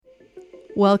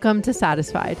Welcome to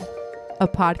Satisfied, a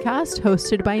podcast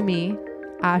hosted by me,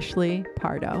 Ashley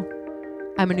Pardo.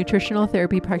 I'm a nutritional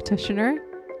therapy practitioner,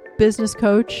 business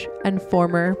coach, and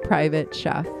former private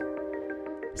chef.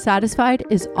 Satisfied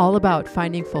is all about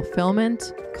finding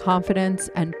fulfillment, confidence,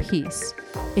 and peace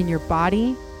in your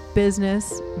body,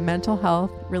 business, mental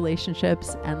health,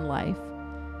 relationships, and life.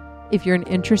 If you're an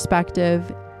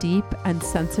introspective, deep, and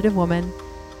sensitive woman,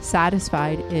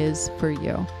 Satisfied is for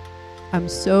you. I'm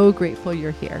so grateful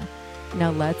you're here.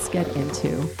 Now let's get into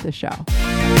the show.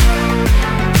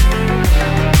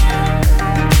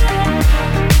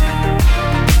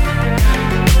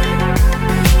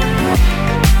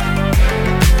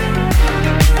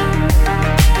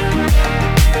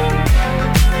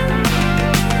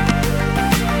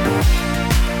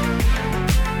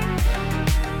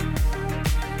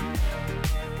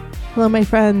 Hello, my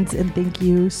friends, and thank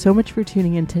you so much for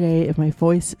tuning in today. If my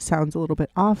voice sounds a little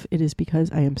bit off, it is because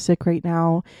I am sick right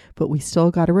now, but we still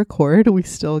got to record. We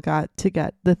still got to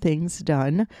get the things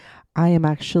done. I am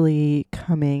actually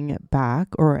coming back,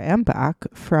 or am back,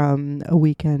 from a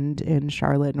weekend in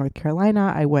Charlotte, North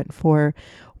Carolina. I went for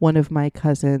one of my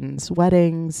cousin's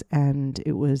weddings, and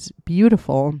it was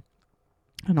beautiful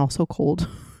and also cold.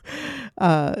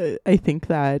 I think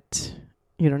that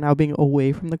now being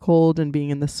away from the cold and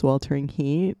being in the sweltering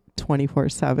heat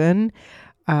 24/7,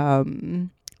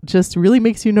 just really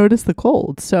makes you notice the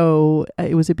cold. So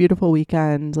it was a beautiful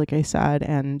weekend, like I said,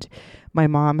 and my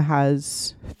mom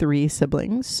has 3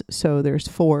 siblings. So there's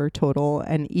 4 total,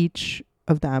 and each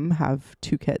of them have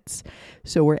 2 kids.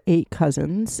 So we're 8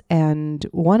 cousins, and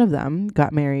one of them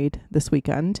got married this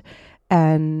weekend.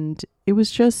 And it was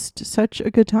just such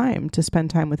a good time to spend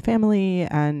time with family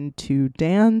and to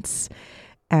dance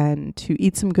and to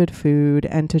eat some good food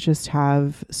and to just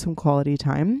have some quality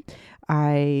time.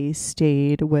 I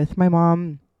stayed with my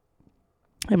mom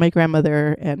and my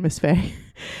grandmother and Miss Faye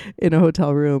in a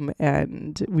hotel room,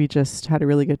 and we just had a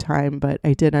really good time. But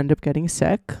I did end up getting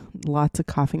sick, lots of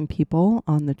coughing people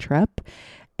on the trip,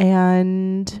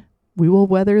 and we will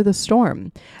weather the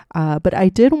storm. But I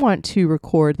did want to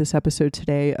record this episode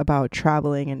today about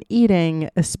traveling and eating,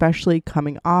 especially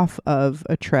coming off of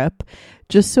a trip,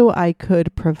 just so I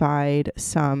could provide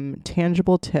some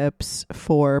tangible tips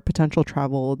for potential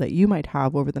travel that you might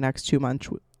have over the next 2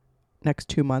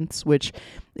 months, which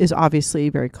is obviously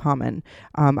very common.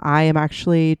 I am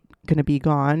actually going to be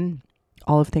gone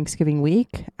all of Thanksgiving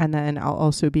week, and then I'll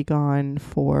also be gone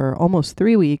for almost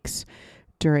 3 weeks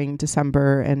during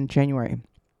December and January.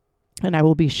 And I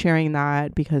will be sharing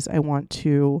that because I want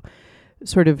to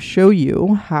sort of show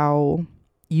you how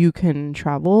you can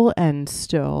travel and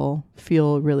still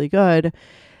feel really good.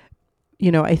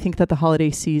 I think that the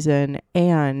holiday season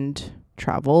and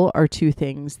travel are 2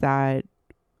 things that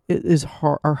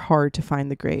are hard to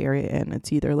find the gray area in.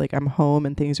 It's either like I'm home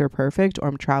and things are perfect, or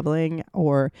I'm traveling,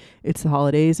 or it's the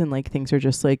holidays and like things are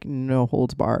just like no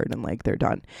holds barred and like they're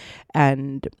done.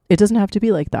 And it doesn't have to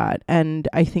be like that. And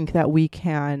I think that we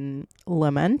can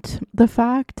lament the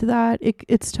fact that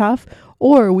it's tough,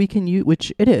 or we can use,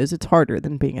 which it is, it's harder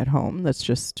than being at home. That's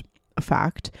just a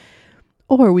fact.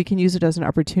 Or we can use it as an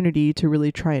opportunity to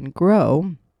really try and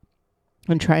grow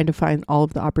and trying to find all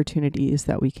of the opportunities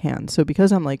that we can. So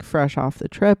because I'm like fresh off the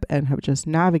trip and have just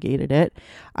navigated it,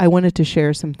 I wanted to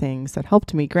share some things that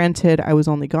helped me. Granted, I was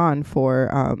only gone for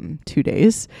 2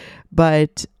 days,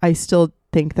 but I still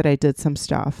think that I did some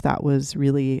stuff that was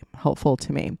really helpful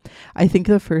to me. I think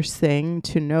the first thing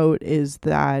to note is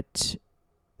that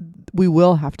we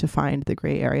will have to find the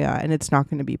gray area, and it's not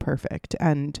going to be perfect.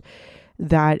 And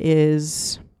that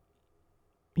is,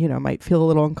 might feel a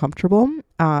little uncomfortable.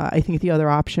 I think the other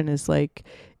option is like,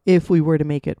 if we were to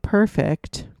make it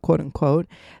perfect, quote unquote,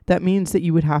 that means that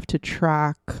you would have to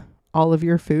track all of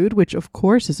your food, which of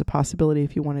course is a possibility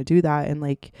if you want to do that. And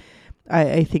like,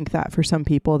 I think that for some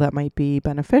people that might be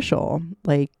beneficial,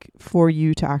 like for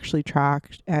you to actually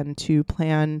track and to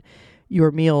plan your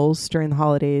meals during the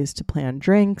holidays, to plan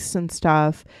drinks and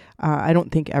stuff. I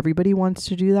don't think everybody wants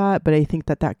to do that, but I think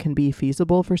that can be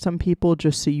feasible for some people,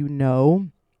 just so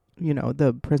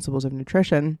the principles of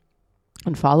nutrition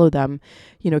and follow them.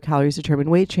 Calories determine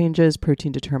weight changes,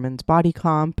 protein determines body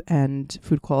comp, and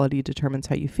food quality determines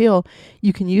how you feel.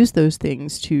 You can use those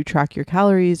things to track your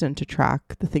calories and to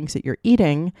track the things that you're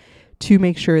eating to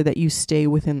make sure that you stay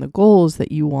within the goals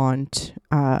that you want,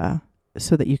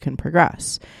 so that you can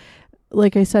progress.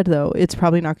 Like I said, though, it's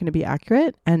probably not going to be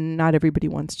accurate, and not everybody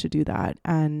wants to do that.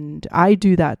 And I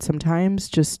do that sometimes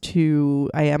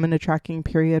I am in a tracking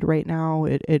period right now.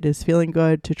 It is feeling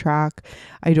good to track.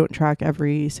 I don't track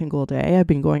every single day. I've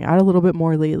been going out a little bit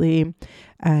more lately,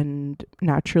 and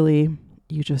naturally,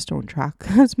 you just don't track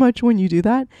as much when you do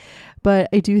that. But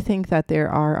I do think that there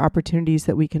are opportunities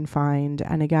that we can find.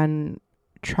 And again,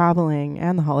 traveling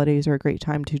and the holidays are a great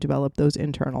time to develop those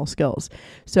internal skills.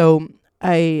 So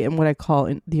I am what I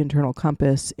call the internal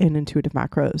compass in intuitive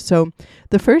macros. So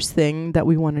the first thing that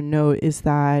we want to know is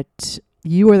that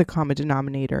you are the common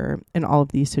denominator in all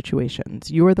of these situations.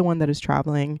 You are the one that is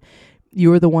traveling.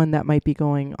 You are the one that might be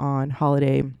going on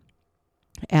holiday.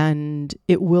 And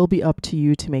it will be up to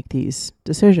you to make these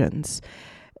decisions.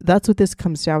 That's what this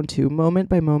comes down to, moment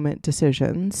by moment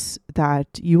decisions that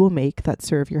you will make that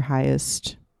serve your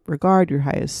highest regard, your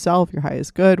highest self, your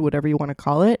highest good, whatever you want to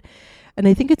call it. And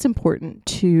I think it's important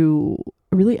to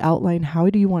really outline, how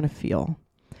do you want to feel?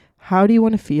 How do you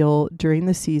want to feel during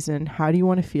the season? How do you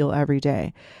want to feel every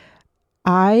day?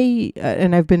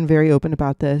 And I've been very open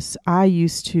about this, I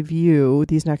used to view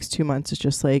these next 2 months as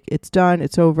just like, it's done,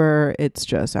 it's over,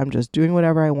 I'm just doing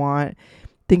whatever I want,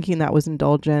 thinking that was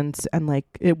indulgence. And like,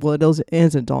 it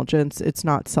is indulgence. It's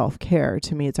not self-care.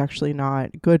 To me, it's actually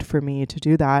not good for me to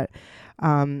do that.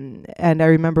 And I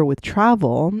remember with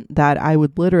travel that I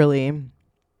would literally,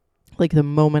 like the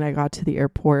moment I got to the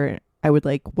airport, I would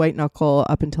like white knuckle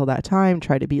up until that time,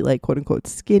 try to be like quote unquote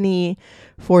skinny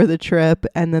for the trip.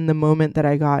 And then the moment that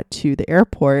I got to the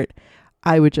airport,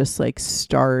 I would just like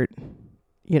start,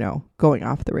 going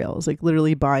off the rails, like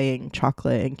literally buying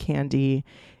chocolate and candy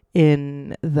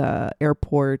in the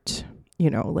airport,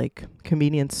 like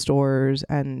convenience stores,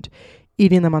 and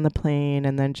eating them on the plane,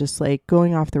 and then just like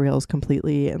going off the rails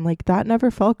completely. And like that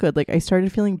never felt good. Like I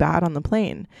started feeling bad on the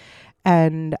plane.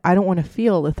 And I don't want to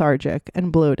feel lethargic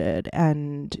and bloated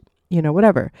and,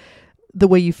 whatever, the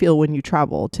way you feel when you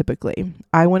travel typically.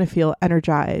 I want to feel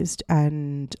energized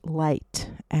and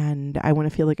light, and I want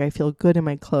to feel like I feel good in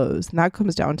my clothes. And that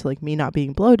comes down to like me not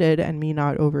being bloated and me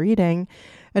not overeating,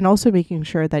 and also making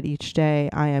sure that each day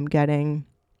I am getting,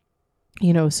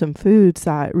 some foods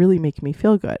that really make me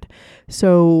feel good.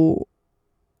 So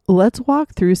let's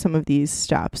walk through some of these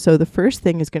steps. So the first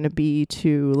thing is going to be a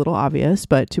little obvious,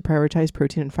 but to prioritize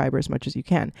protein and fiber as much as you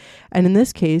can. And in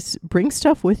this case, bring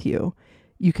stuff with you.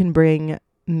 You can bring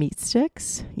meat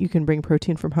sticks. You can bring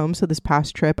protein from home. So this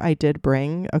past trip, I did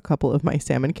bring a couple of my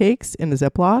salmon cakes in a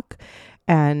Ziploc,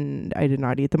 and I did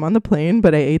not eat them on the plane,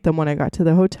 but I ate them when I got to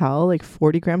the hotel, like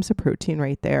 40 grams of protein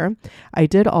right there. I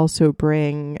did also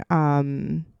bring,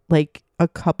 a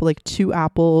couple, like 2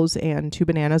 apples and 2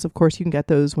 bananas. Of course, you can get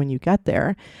those when you get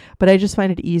there, but I just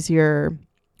find it easier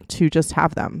to just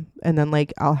have them. And then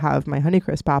like I'll have my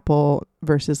Honeycrisp apple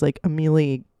versus like a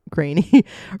mealy, grainy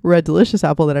red delicious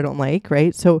apple that I don't like,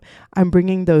 right? So I'm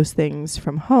bringing those things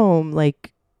from home,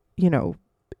 like,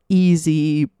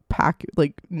 easy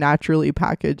like naturally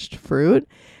packaged fruit.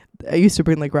 I used to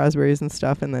bring like raspberries and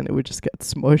stuff, and then it would just get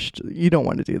smushed. You don't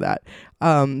want to do that.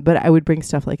 But I would bring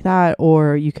stuff like that,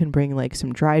 or you can bring like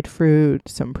some dried fruit,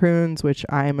 some prunes, which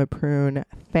I am a prune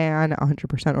fan,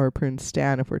 100%, or a prune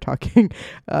stan if we're talking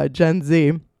Gen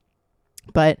Z.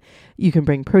 But you can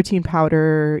bring protein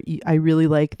powder. I really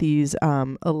like these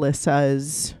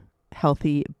Alyssa's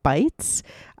Healthy Bites.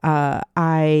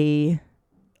 I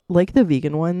like the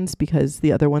vegan ones because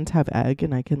the other ones have egg,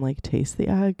 and I can like taste the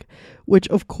egg, which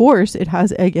of course it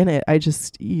has egg in it. I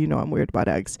just, I'm weird about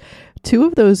eggs. 2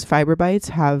 of those fiber bites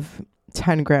have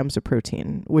 10 grams of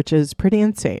protein, which is pretty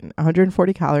insane.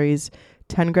 140 calories,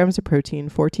 10 grams of protein,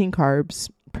 14 carbs,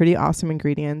 pretty awesome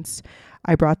ingredients.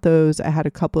 I brought those. I had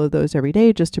a couple of those every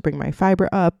day just to bring my fiber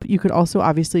up. You could also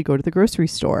obviously go to the grocery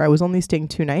store. I was only staying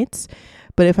 2 nights,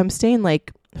 but if I'm staying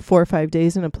like 4 or 5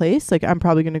 days in a place, like I'm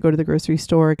probably going to go to the grocery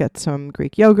store, get some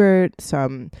Greek yogurt,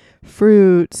 some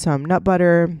fruit, some nut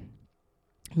butter,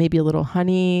 maybe a little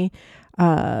honey,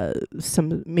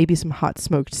 maybe some hot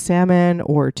smoked salmon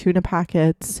or tuna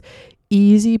packets.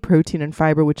 Easy protein and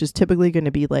fiber, which is typically going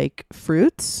to be like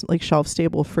fruits, like shelf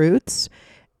stable fruits.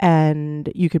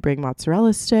 And you could bring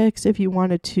mozzarella sticks if you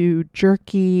wanted to,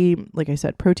 jerky, like I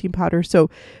said, protein powder. So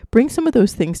bring some of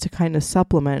those things to kind of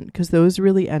supplement, because those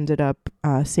really ended up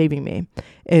saving me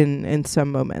in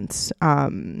some moments.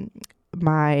 Pretty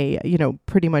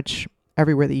much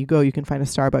everywhere that you go, you can find a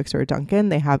Starbucks or a Dunkin'.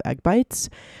 They have egg bites,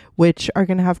 which are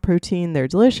going to have protein. They're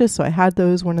delicious. So I had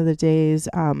those one of the days.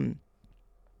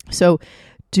 So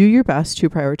do your best to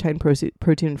prioritize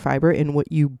protein and fiber in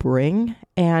what you bring,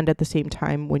 and at the same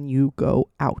time when you go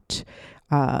out.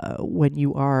 When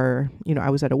you are, I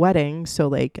was at a wedding, so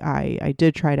like I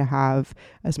did try to have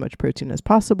as much protein as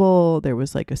possible. There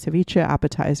was like a ceviche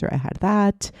appetizer. I had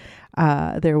that.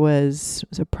 There was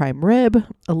a prime rib,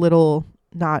 a little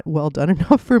not well done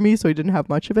enough for me, so I didn't have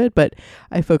much of it, but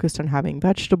I focused on having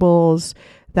vegetables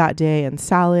that day and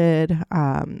salad.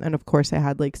 And of course I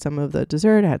had like some of the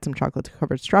dessert. I had some chocolate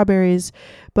covered strawberries,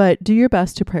 but do your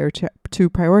best to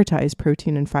prioritize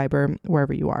protein and fiber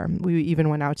wherever you are. We even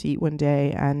went out to eat one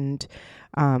day, and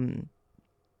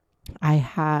I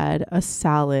had a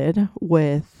salad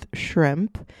with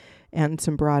shrimp and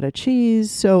some burrata cheese.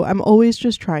 So I'm always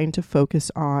just trying to focus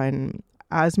on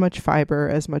as much fiber,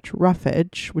 as much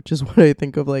roughage, which is what I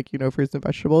think of like, fruits and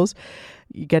vegetables,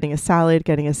 getting a salad,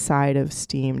 getting a side of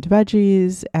steamed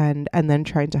veggies, and then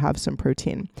trying to have some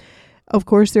protein. Of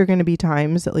course, there are going to be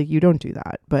times that like you don't do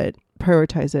that, but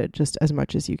prioritize it just as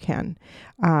much as you can.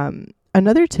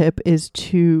 Another tip is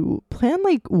to plan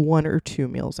like 1 or 2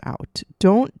 meals out.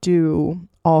 Don't do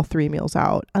all 3 meals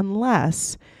out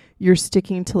unless you're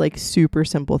sticking to like super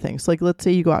simple things. Like let's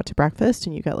say you go out to breakfast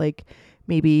and you get like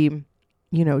maybe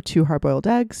 2 hard-boiled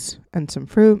eggs and some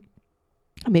fruit,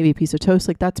 maybe a piece of toast.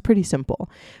 Like that's pretty simple.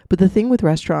 But the thing with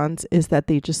restaurants is that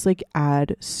they just like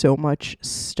add so much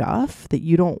stuff that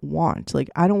you don't want. Like,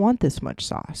 I don't want this much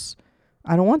sauce.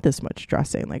 I don't want this much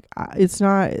dressing. Like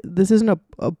this isn't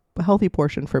a healthy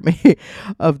portion for me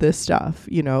of this stuff,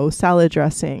 salad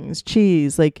dressings,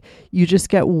 cheese, like you just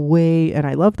get and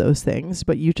I love those things,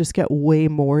 but you just get way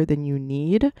more than you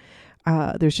need.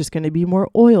 There's just going to be more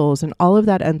oils, and all of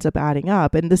that ends up adding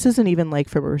up. And this isn't even like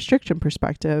from a restriction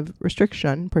perspective.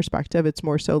 It's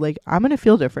more so like I'm going to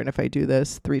feel different if I do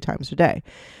this 3 times a day.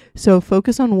 So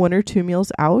focus on 1 or 2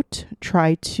 meals out.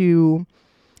 Try to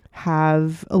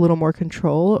have a little more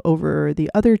control over the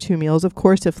other 2 meals. Of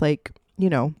course, if like,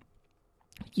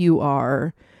 you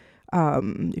are,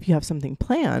 if you have something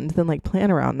planned, then like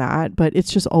plan around that. But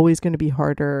it's just always going to be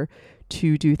harder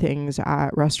to do things at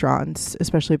restaurants,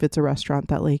 especially if it's a restaurant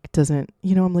that like doesn't,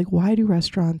 I'm like, why do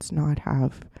restaurants not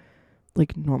have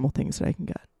like normal things that I can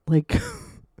get? Like,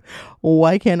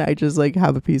 why can't I just like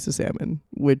have a piece of salmon,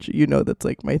 which, that's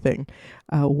like my thing.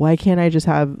 Why can't I just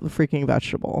have a freaking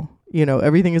vegetable?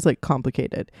 Everything is like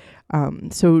complicated.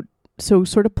 So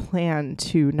sort of plan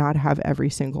to not have every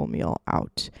single meal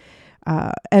out.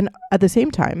 And at the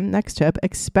same time, next tip,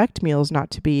 expect meals not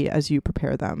to be as you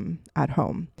prepare them at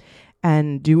home,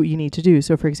 and do what you need to do.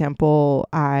 So for example,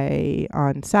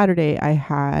 on Saturday, I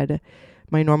had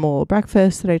my normal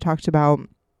breakfast that I talked about: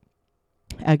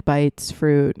 egg bites,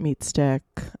 fruit, meat stick,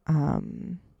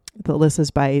 the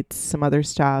Alyssa's bites, some other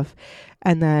stuff.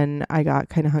 And then I got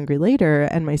kind of hungry later,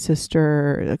 and my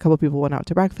sister, a couple of people went out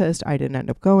to breakfast. I didn't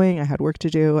end up going. I had work to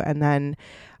do. And then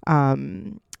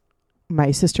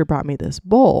my sister brought me this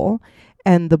bowl,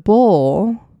 and the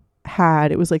bowl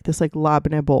it was like this like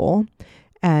labneh bowl,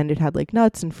 and it had like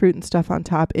nuts and fruit and stuff on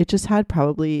top. It just had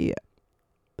probably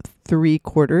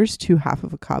 3/4 to half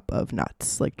of a cup of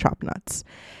nuts, like chopped nuts,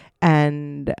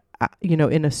 and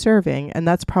in a serving. And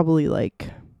that's probably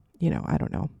like, I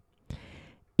don't know,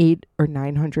 800 or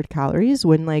 900 calories,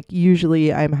 when like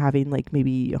usually I'm having like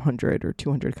maybe 100 or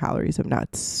 200 calories of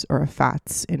nuts or of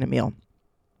fats in a meal.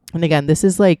 And again, this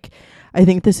is like, I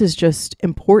think this is just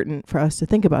important for us to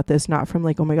think about this, not from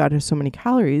like, oh my God, there's so many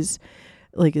calories,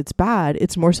 like it's bad.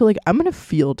 It's more so like, I'm going to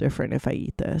feel different if I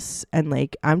eat this, and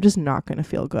like I'm just not going to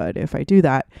feel good if I do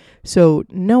that. So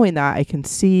knowing that, I can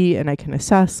see and I can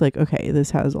assess like, okay,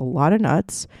 this has a lot of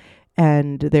nuts,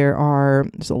 and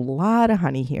there's a lot of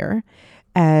honey here,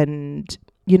 and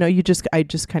I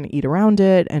just kind of eat around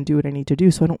it and do what I need to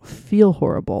do so I don't feel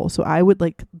horrible. So I would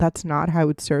like, that's not how I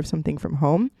would serve something from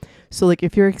home. So like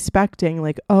if you're expecting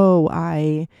like, oh,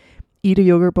 I eat a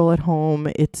yogurt bowl at home,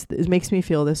 it makes me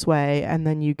feel this way, and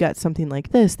then you get something like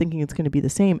this thinking it's going to be the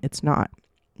same, it's not.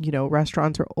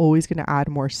 Restaurants are always going to add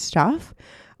more stuff.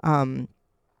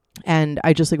 And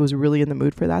I just like was really in the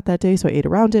mood for that day. So I ate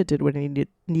around it, did what I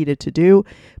needed to do,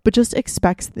 but just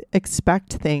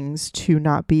expect things to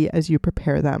not be as you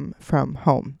prepare them from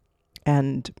home.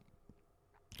 And,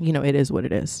 it is what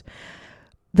it is.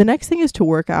 The next thing is to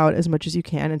work out as much as you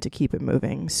can and to keep it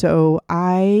moving. So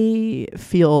I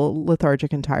feel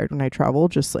lethargic and tired when I travel,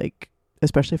 just like,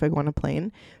 especially if I go on a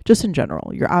plane, just in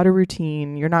general. You're out of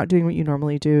routine. You're not doing what you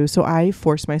normally do. So I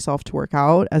force myself to work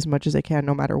out as much as I can,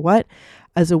 no matter what,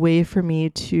 as a way for me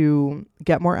to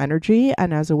get more energy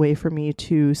and as a way for me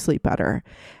to sleep better.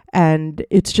 And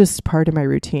it's just part of my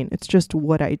routine. It's just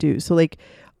what I do. So like,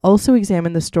 also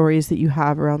examine the stories that you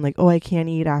have around like, oh, I can't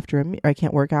eat I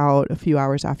can't work out a few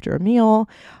hours after a meal.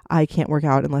 I can't work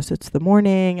out unless it's the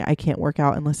morning. I can't work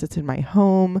out unless it's in my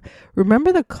home.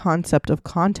 Remember the concept of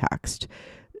context.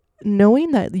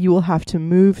 Knowing that you will have to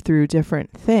move through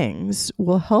different things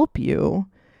will help you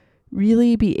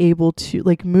really be able to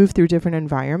like move through different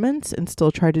environments and still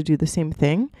try to do the same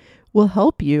thing will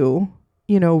help you,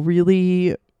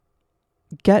 really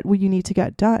get what you need to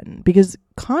get done. Because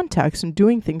context and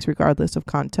doing things regardless of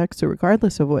context or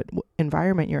regardless of what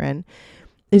environment you're in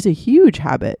is a huge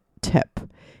habit tip,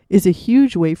 is a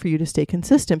huge way for you to stay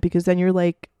consistent, because then you're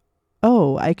like,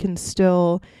 oh, I can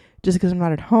still, just because I'm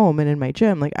not at home and in my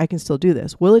gym, like I can still do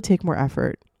this. Will it take more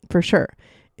effort? For sure.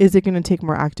 Is it going to take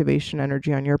more activation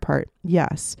energy on your part?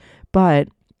 Yes. But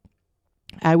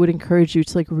I would encourage you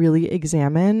to like really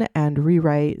examine and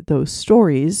rewrite those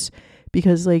stories,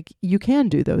 because like you can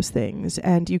do those things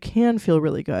and you can feel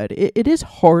really good. It is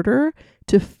harder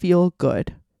to feel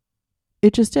good.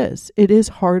 It just is. It is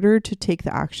harder to take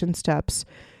the action steps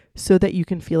so that you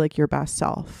can feel like your best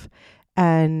self.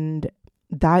 And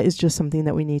that is just something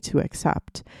that we need to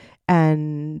accept.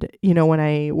 And, when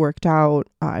I worked out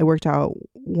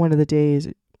one of the days,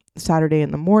 Saturday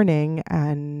in the morning,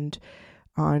 and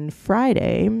on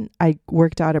Friday, I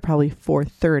worked out at probably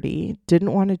 4:30.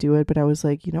 Didn't want to do it, but I was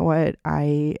like, you know what?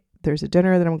 There's a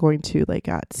dinner that I'm going to like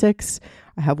at 6.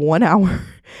 I have 1 hour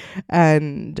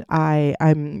and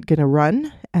I'm going to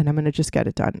run and I'm going to just get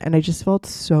it done. And I just felt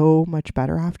so much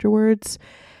better afterwards.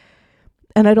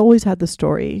 And I'd always had the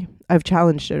story. I've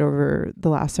challenged it over the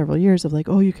last several years of like,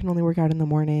 oh, you can only work out in the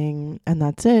morning and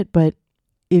that's it. But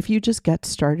if you just get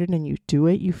started and you do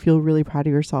it, you feel really proud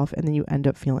of yourself and then you end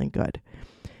up feeling good.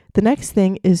 The next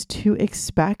thing is to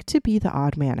expect to be the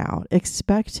odd man out.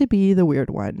 Expect to be the weird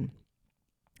one.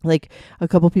 Like a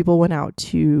couple people went out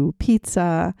to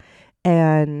pizza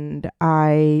and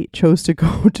I chose to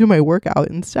go to my workout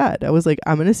instead. I was like,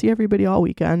 I'm going to see everybody all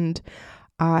weekend.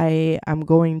 I am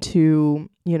going to,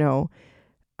 I'm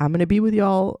going to be with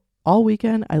y'all all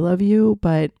weekend. I love you,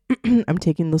 but I'm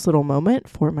taking this little moment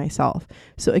for myself.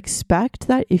 So expect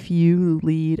that if you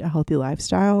lead a healthy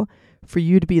lifestyle, for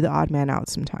you to be the odd man out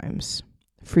sometimes,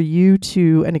 for you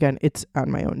to, and again, it's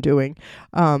on my own doing,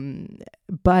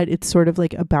 but it's sort of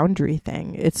like a boundary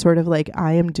thing. It's sort of like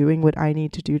I am doing what I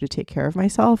need to do to take care of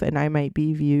myself, and I might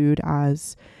be viewed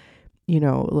as, a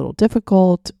little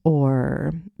difficult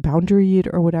or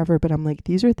boundaried or whatever, but I'm like,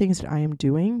 these are things that I am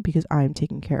doing because I'm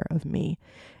taking care of me.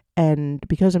 And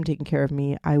because I'm taking care of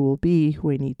me, I will be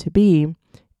who I need to be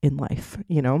in life,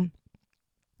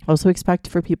 Also expect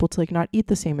for people to like not eat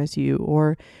the same as you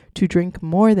or to drink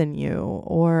more than you,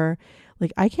 or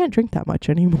like I can't drink that much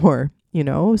anymore,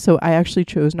 So I actually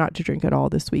chose not to drink at all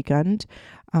this weekend.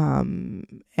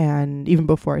 And even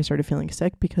before I started feeling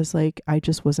sick, because like I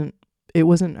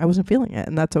wasn't feeling it,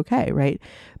 and that's okay. Right.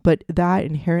 But that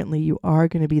inherently you are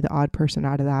going to be the odd person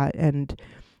out of that. And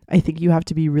I think you have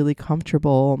to be really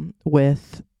comfortable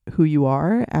with who you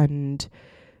are and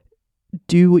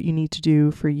do what you need to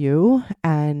do for you,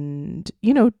 and,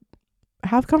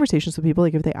 have conversations with people.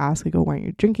 Like if they ask, like, oh, why aren't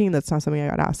you drinking? That's not something I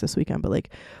got asked this weekend, but like,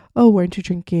 oh, why aren't you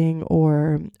drinking?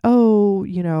 Or, oh,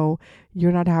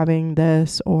 you're not having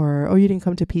this, or, oh, you didn't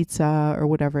come to pizza, or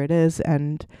whatever it is.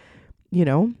 And,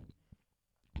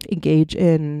 engage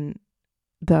in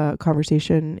the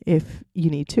conversation if you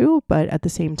need to, but at the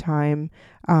same time,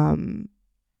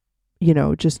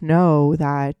 just know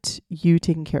that you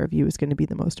taking care of you is going to be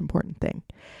the most important thing.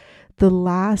 The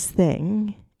last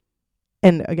thing,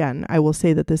 and again, I will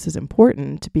say that this is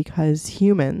important because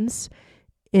humans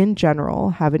in general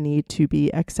have a need to be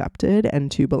accepted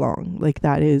and to belong. Like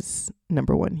that is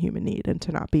number one human need, and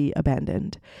to not be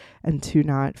abandoned and to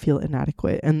not feel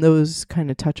inadequate. And those kind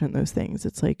of touch on those things.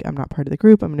 It's like, I'm not part of the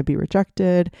group. I'm going to be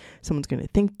rejected. Someone's going to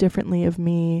think differently of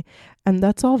me. And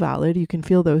that's all valid. You can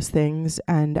feel those things.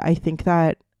 And I think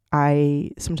that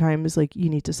sometimes like you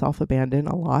need to self-abandon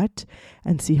a lot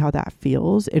and see how that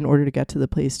feels in order to get to the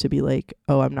place to be like,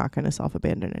 oh, I'm not going to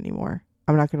self-abandon anymore.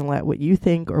 I'm not going to let what you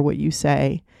think or what you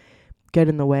say get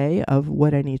in the way of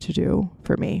what I need to do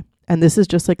for me. And this is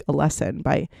just like a lesson.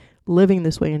 By living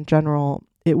this way in general,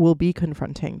 it will be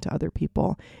confronting to other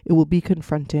people. It will be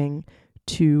confronting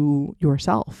to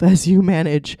yourself as you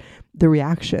manage the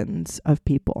reactions of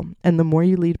people. And the more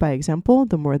you lead by example,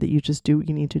 the more that you just do what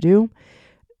you need to do,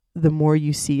 the more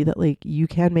you see that like you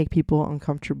can make people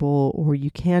uncomfortable, or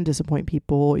you can disappoint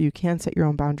people, you can set your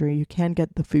own boundary, you can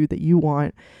get the food that you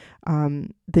want,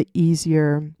 the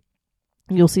easier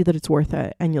you'll see that it's worth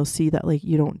it. And you'll see that like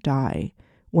you don't die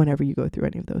whenever you go through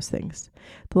any of those things.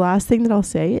 The last thing that I'll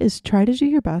say is try to do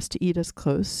your best to eat as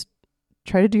close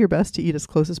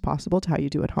as possible to how you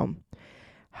do at home.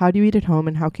 How do you eat at home,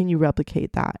 and how can you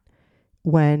replicate that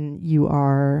when you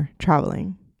are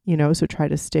traveling? So try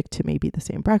to stick to maybe the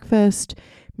same breakfast,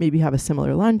 maybe have a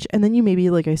similar lunch, and then you maybe,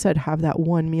 like I said, have that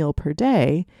one meal per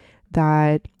day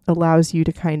that allows you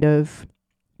to kind of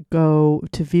go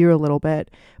to veer a little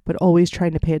bit, but always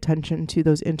trying to pay attention to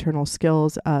those internal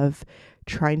skills of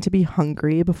trying to be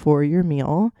hungry before your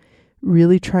meal,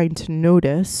 really trying to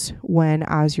notice when,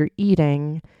 as you're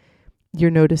eating,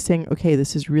 you're noticing, okay,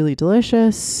 this is really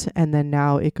delicious. And then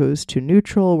now it goes to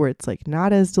neutral where it's like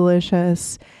not as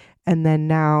delicious. And then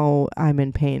now I'm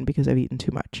in pain because I've eaten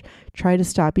too much. Try to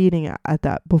stop eating at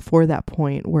that before that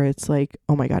point where it's like,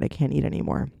 oh my God, I can't eat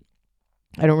anymore.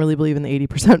 I don't really believe in the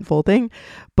 80% full thing,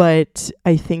 but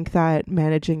I think that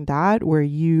managing that where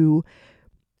you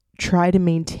try to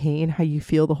maintain how you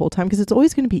feel the whole time, because it's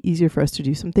always going to be easier for us to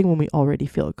do something when we already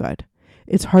feel good.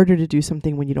 It's harder to do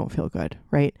something when you don't feel good,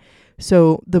 right?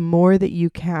 So the more that you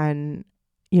can,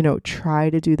 try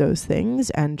to do those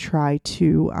things and try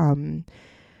to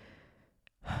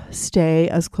stay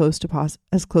as close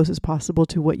as possible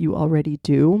to what you already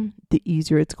do, the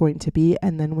easier it's going to be.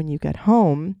 And then when you get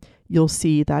home, you'll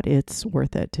see that it's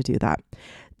worth it to do that.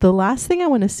 The last thing I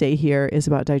want to say here is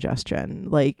about digestion.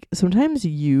 Like sometimes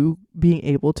you being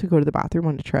able to go to the bathroom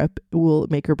on a trip will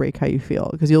make or break how you feel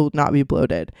because you'll not be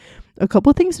bloated. A couple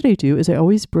of things that I do is I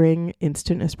always bring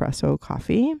instant espresso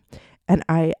coffee, and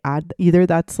I add either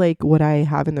that's like what I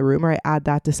have in the room or I add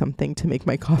that to something to make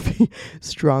my coffee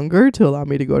stronger to allow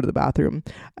me to go to the bathroom.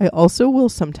 I also will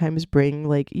sometimes bring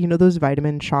those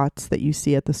vitamin shots that you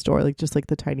see at the store, like just like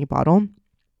the tiny bottle.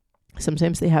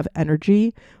 Sometimes they have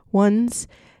energy ones.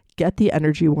 Get the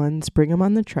energy ones, bring them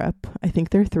on the trip. I think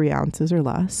they're 3 ounces or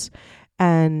less.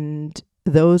 And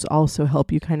those also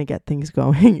help you kind of get things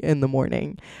going in the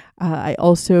morning. I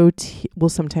also will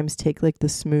sometimes take like the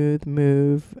Smooth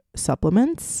Move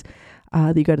supplements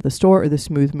that you go to the store, or the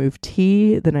Smooth Move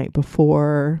tea the night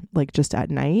before, like just at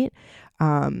night.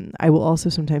 I will also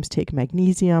sometimes take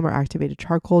magnesium or activated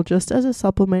charcoal just as a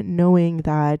supplement, knowing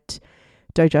that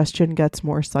digestion gets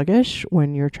more sluggish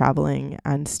when you're traveling,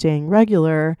 and staying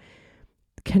regular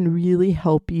can really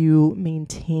help you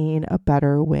maintain a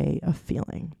better way of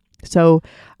feeling. So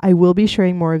I will be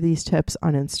sharing more of these tips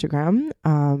on Instagram.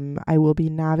 I will be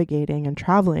navigating and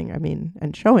traveling,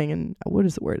 and showing and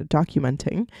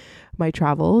documenting my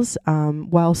travels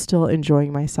while still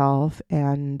enjoying myself.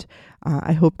 And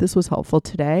I hope this was helpful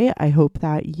today. I hope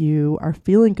that you are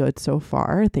feeling good so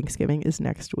far. Thanksgiving is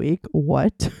next week.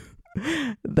 What?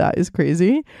 That is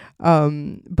crazy.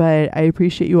 But I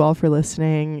appreciate you all for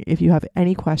listening. If you have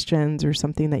any questions or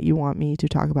something that you want me to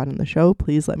talk about in the show,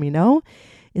 please let me know.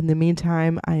 In the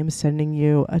meantime, I am sending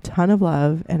you a ton of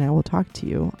love, and I will talk to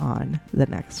you on the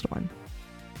next one.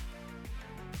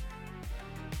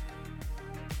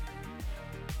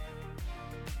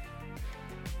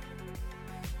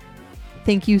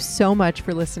 Thank you so much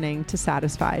for listening to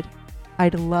Satisfied.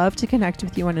 I'd love to connect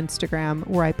with you on Instagram,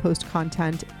 where I post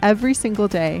content every single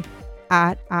day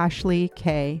at Ashley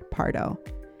K. Pardo.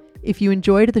 If you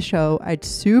enjoyed the show, I'd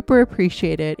super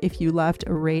appreciate it if you left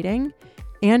a rating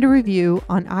and a review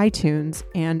on iTunes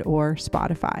and or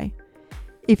Spotify.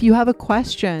 If you have a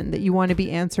question that you want to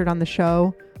be answered on the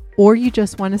show, or you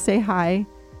just want to say hi,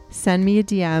 send me a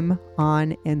DM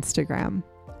on Instagram.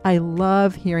 I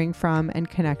love hearing from and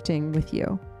connecting with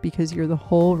you because you're the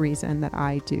whole reason that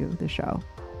I do the show.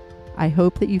 I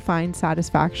hope that you find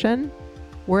satisfaction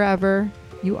wherever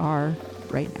you are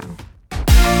right now.